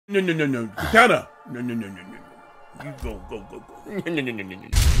No. Katana. No. You go. No.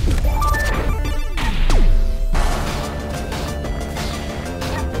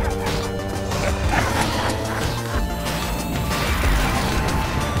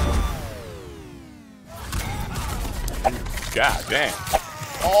 God damn.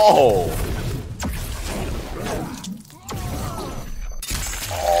 Oh.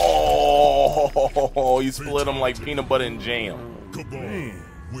 Oh, you split them like peanut butter and jam. Man.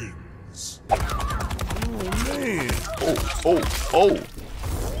 Wins. Oh, man.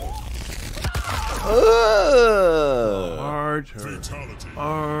 Hard her.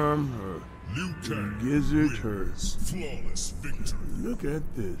 Arm her. Gizzard her. Flawless victory. Look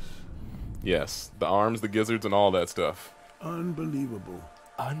at this. Yes, the arms, the gizzards, and all that stuff. Unbelievable.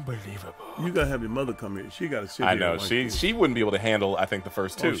 Unbelievable. You gotta have your mother come here. She gotta sit I here. know and watch she wouldn't be able to handle. I think the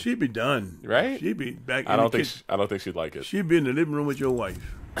first two. Oh, she'd be done. Right? She'd be back. I don't think she'd like it. She'd be in the living room with your wife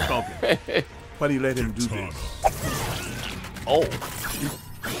talking. Why do you let him do this? Oh.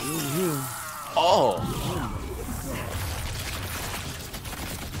 Oh.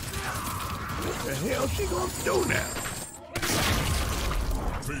 What the hell she gonna do now?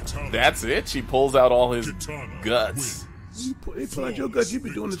 That's it. She pulls out all his guts. They pull out your guts. You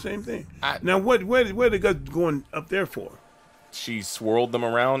be doing the same thing. Now, where the guts going up there for? She swirled them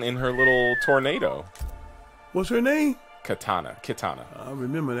around in her little tornado. What's her name? Kitana. I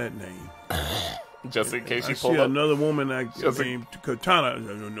remember that name. Just in case she I pulled see up. another woman named Katana.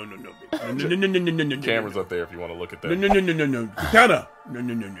 No. Camera's up there if you want to look at that. No. Katana. No.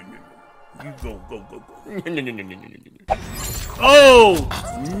 You go. Oh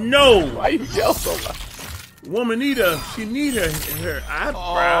no! Why you yell so loud? Woman she need her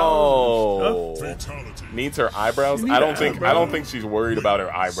eyebrows. Oh, needs her eyebrows. I don't think she's worried about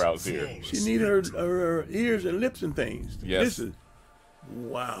her eyebrows here. She need her ears and lips and things. Yes. This is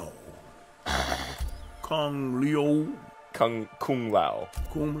wow. Kung Lao. Kung Lao.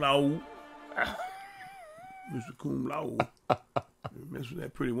 Mr. Kung Lao. Mess with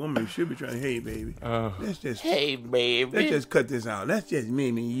that pretty woman. She'll be trying. Hey, baby. Let's just cut this out. Let's just me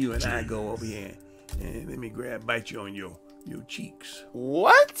and you and I go over here and let me bite you on your cheeks.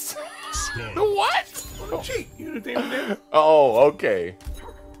 What? What? On the cheek. You know the thing with that? Oh, okay.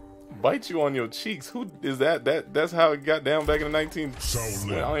 Bite you on your cheeks. Who is that? That's how it got down back in the 19.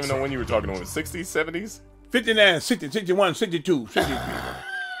 I don't even know when you were talking about. 60s, 70s? 59, 60, 61, 62, 63.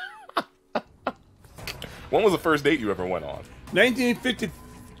 When was the first date you ever went on?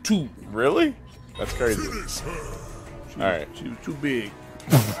 1952. Really? That's crazy. All right. She was too big.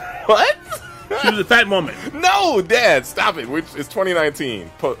 What? She was a fat woman. No, Dad, stop it. It's 2019.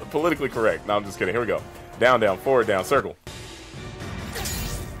 Politically correct. No, I'm just kidding. Here we go. Down, forward, down, circle.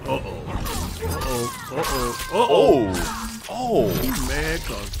 Oh. He's mad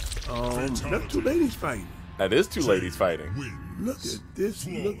because that's two ladies fighting. That is two ladies fighting. Look at this.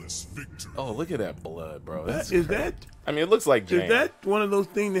 Oh, look at that blood, bro. Is that? I mean, it looks like jam. Is that one of those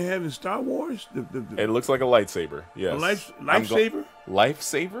things they have in Star Wars? It looks like a lightsaber. Yes. A lifesaver?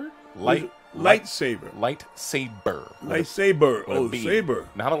 Lifesaver? Lightsaber. Lightsaber. Lightsaber. Oh, saber.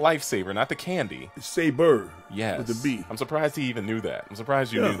 Not a lifesaver, not the candy. Saber. Yes. With the B. I'm surprised he even knew that. I'm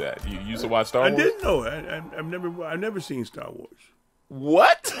surprised you knew that. You used to watch Star Wars? I didn't know. I've never seen Star Wars.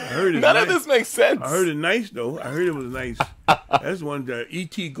 What? I heard None of this makes sense. I heard it nice though. I heard it was nice. That's one that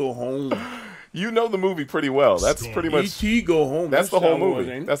E.T. Go Home. You know the movie pretty well. That's pretty much E.T. Go Home. That's the whole movie.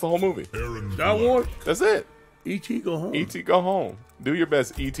 Wars, that's the whole movie. Star Wars. That's it. E.T. Go Home. E.T. Go Home. Do your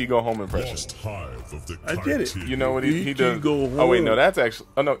best E.T. Go Home impression. I did it. You know what he does? Go Home. Oh wait, no, that's actually.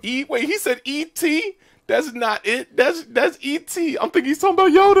 Oh no, wait, he said E.T. That's not it. That's E.T. I'm thinking he's talking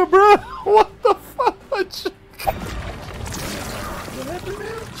about Yoda, bro. What the fuck? What happened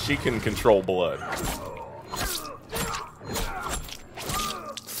there? She can control blood.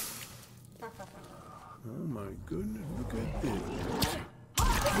 Oh my goodness! Look at this.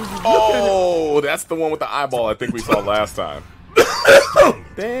 Oh, that's the one with the eyeball I think we saw last time.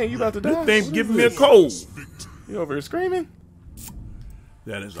 Dang, you about to die. This thing giving me a cold. You over here screaming?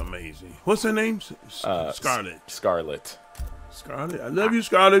 That is amazing. What's her name? Scarlet. Scarlet. I love you,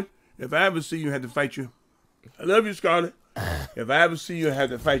 Scarlet. If I ever see you, I have to fight you. I love you, Scarlet. If I ever see you, I have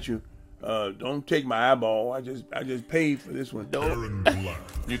to fight you. Don't take my eyeball. I just paid for this one.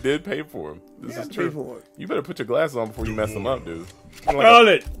 You did pay for him. This is true. Pay for it. You better put your glasses on before you mess them up, dude.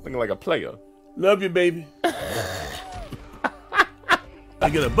 Looking like a player. Love you, baby. I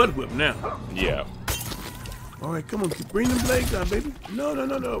get a butt whip now. Yeah. All right, come on, bring them legs out, baby. No.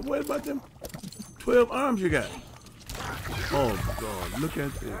 What about them 12 arms you got? Oh God, look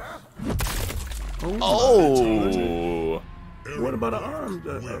at this. Oh. What about her arms,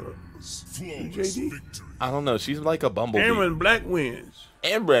 JD? I don't know. She's like a bumblebee. Amber and Black wins.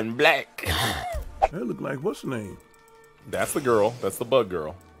 Amber and Black. That look like, what's her name? That's the girl. That's the bug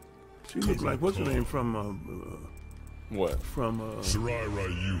girl. She look like, what's her name from, what? From,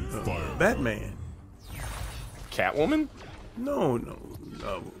 Fire. Batman. Catwoman? No.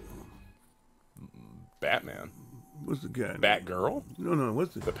 Batman. What's the guy? Batgirl? No,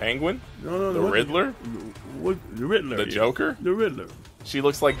 what's The Penguin? No. The Riddler? The Riddler. The Joker? The Riddler. She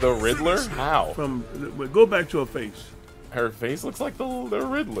looks like the Riddler? How? Go back to her face. Her face looks like the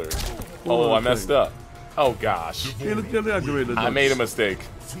Riddler. Hold Oh, on I messed up. Oh gosh. Hey, look like the Riddler. I made a mistake.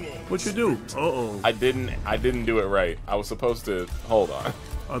 What you do? I didn't do it right. I was supposed to hold on.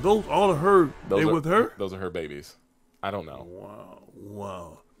 Are those all of her? They with her? Those are her babies. I don't know.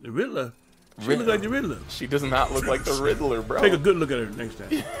 Wow. The Riddler. She looks like the Riddler. She does not look like the Riddler, bro. Take a good look at her next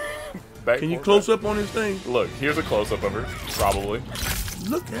time. Can you close up on this thing? Look, here's a close up of her. Probably.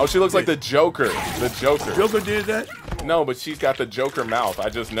 Look at Oh, she looks like the Joker. The Joker. Joker did that? No, but she's got the Joker mouth. I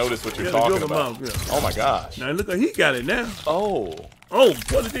just noticed what you're talking about. Mouth, yeah. Oh my gosh. Now look, he got it now. Oh. Oh,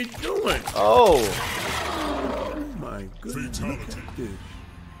 what are they doing? Oh. Oh my goodness. Look at this.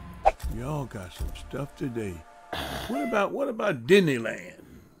 Y'all got some stuff today. What about Disneyland?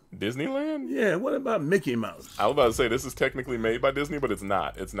 Disneyland? Yeah, what about Mickey Mouse? I was about to say this is technically made by Disney, but it's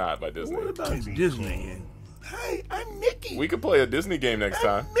not. It's not by Disney. What about Disneyland? Hi, I'm Mickey. We could play a Disney game next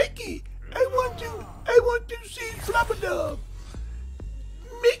time. Mickey. I want to see Floppadub.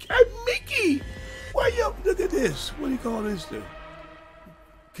 I'm Mickey. Why y'all look at this? What do you call this thing?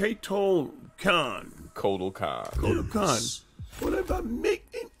 Kato Khan. Kodal Khan. Kodal Khan. What about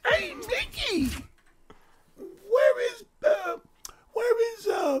Mickey? Hey, Mickey. Where is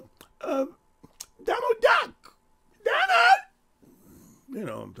Donald Duck? Donald. You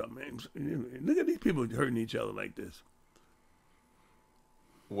know what I'm talking about. Look at these people hurting each other like this.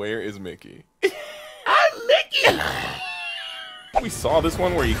 Where is Mickey? I'm Mickey. We saw this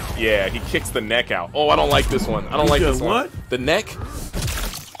one where he kicks the neck out. Oh, I don't like this one. I don't like this one. What? The neck?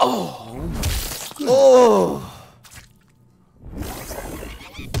 Oh my goodness. Oh.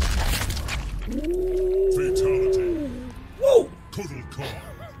 Fatality. Whoa. Kodal Khan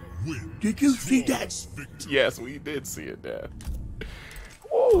wins. Did you see that? Yes, we did see it, Dad.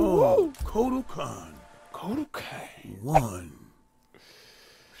 Oh, Kodal Khan. Kodal Khan Won.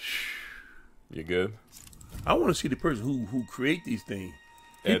 You good? I want to see the person who create these things.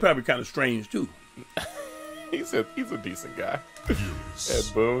 He's Ed. probably kind of strange too. He's a decent guy. Ed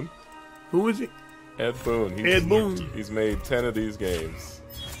Boon. Who is it? Ed Boon. Ed Boon. He's made 10 of these games.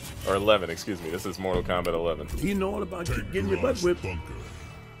 Or 11, excuse me. This is Mortal Kombat 11. He know all about getting your butt whipped.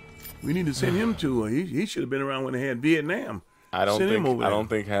 We need to send him to. He should have been around when they had Vietnam. I don't Send him over there.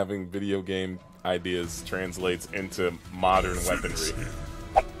 think having video game ideas translates into modern weaponry.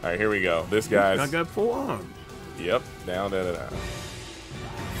 All right, here we go. This guy's. I got 4 arms. Yep. Down.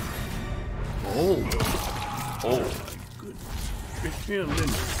 Oh. Oh. Good. Fixed him, didn't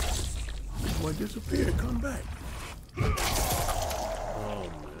it? Boy, disappeared. Come back. Oh,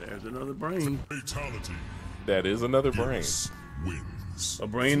 there's another brain. Fatality. That is another brain. Wins. A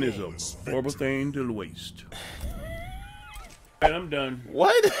brain is a horrible thing to waste. All right, I'm done.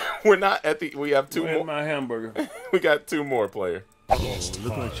 What? We're not at the. We have 2 Where's more. my hamburger? We got 2 more, player. Oh,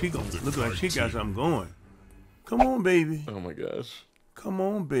 look like she got something going. Come on, baby. Oh my gosh. Come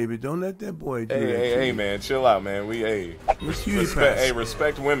on, baby. Don't let that boy do that. Hey, man, chill out, man.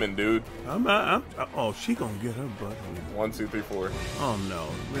 Respect women, dude. Oh, she gonna get her butt. 1, 2, 3, 4. Oh no!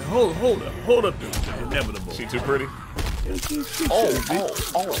 Man, hold up, the inevitable. She too pretty. Yeah, she Oh.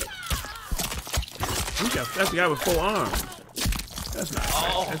 That's the guy with 4 arms.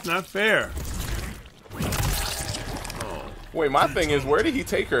 That's not fair. Wait, my thing is, where did he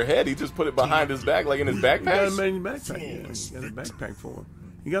take her head? He just put it behind his back, like in his He got backpack? him in his backpack. Yeah, he got a backpack for him.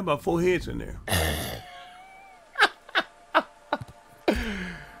 He got about 4 heads in there.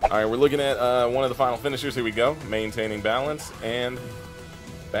 All right, we're looking at one of the final finishers. Here we go. Maintaining balance and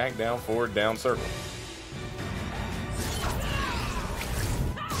back, down, forward, down, circle.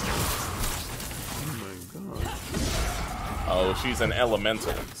 Oh my god! Oh, she's an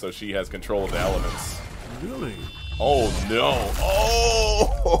elemental, so she has control of the elements. Really? Oh, no.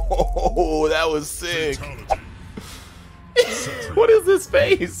 Oh, that was sick. What is this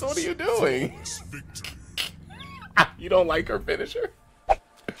face? What are you doing? You don't like her finisher?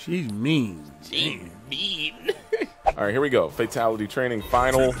 She's mean. She's mean. All right, here we go. Fatality training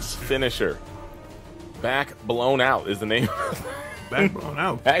final finisher. Back blown out is the name. Back blown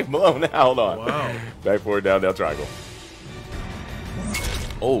out. Back blown out. Hold on. Wow. Back, forward, down, down, triangle.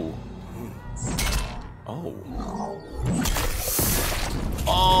 Oh. Oh.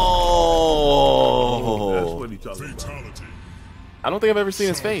 Oh. That's what he's talking about. Fatality. I don't think I've ever seen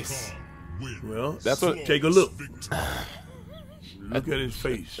his face. Well, That's what. take a look. Look at his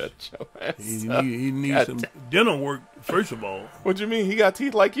face. Shut your ass He up. needs some dental work, first of all. What you mean? He got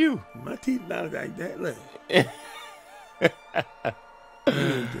teeth like you. My teeth not like that. Look.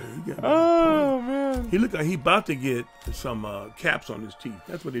 Oh man. He look like he about to get some caps on his teeth.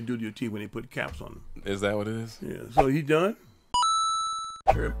 That's what they do to your teeth when they put caps on them. Is that what it is? Yeah. So he done?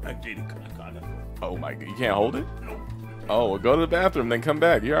 Oh my god. You can't hold it? Oh, well, go to the bathroom, then come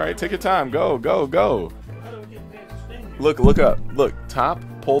back. You all right? Take your time. Go, go, go. Look up. Look, top,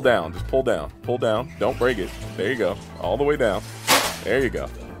 pull down. Just pull down. Pull down. Don't break it. There you go. All the way down. There you go.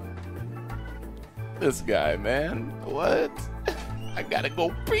 This guy, man. What? I gotta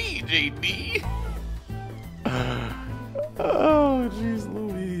go pee, JD. Oh, jeez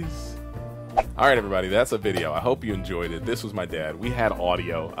Louise. All right, everybody, that's a video. I hope you enjoyed it. This was my dad. We had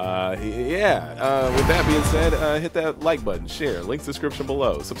audio. With that being said, hit that like button, share, links description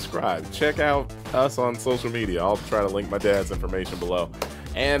below, subscribe, check out us on social media. I'll try to link my dad's information below,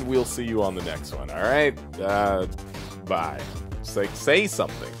 and we'll see you on the next one. All right, bye. Say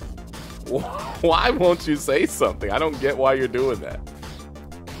something. Why won't you say something? I don't get why you're doing that.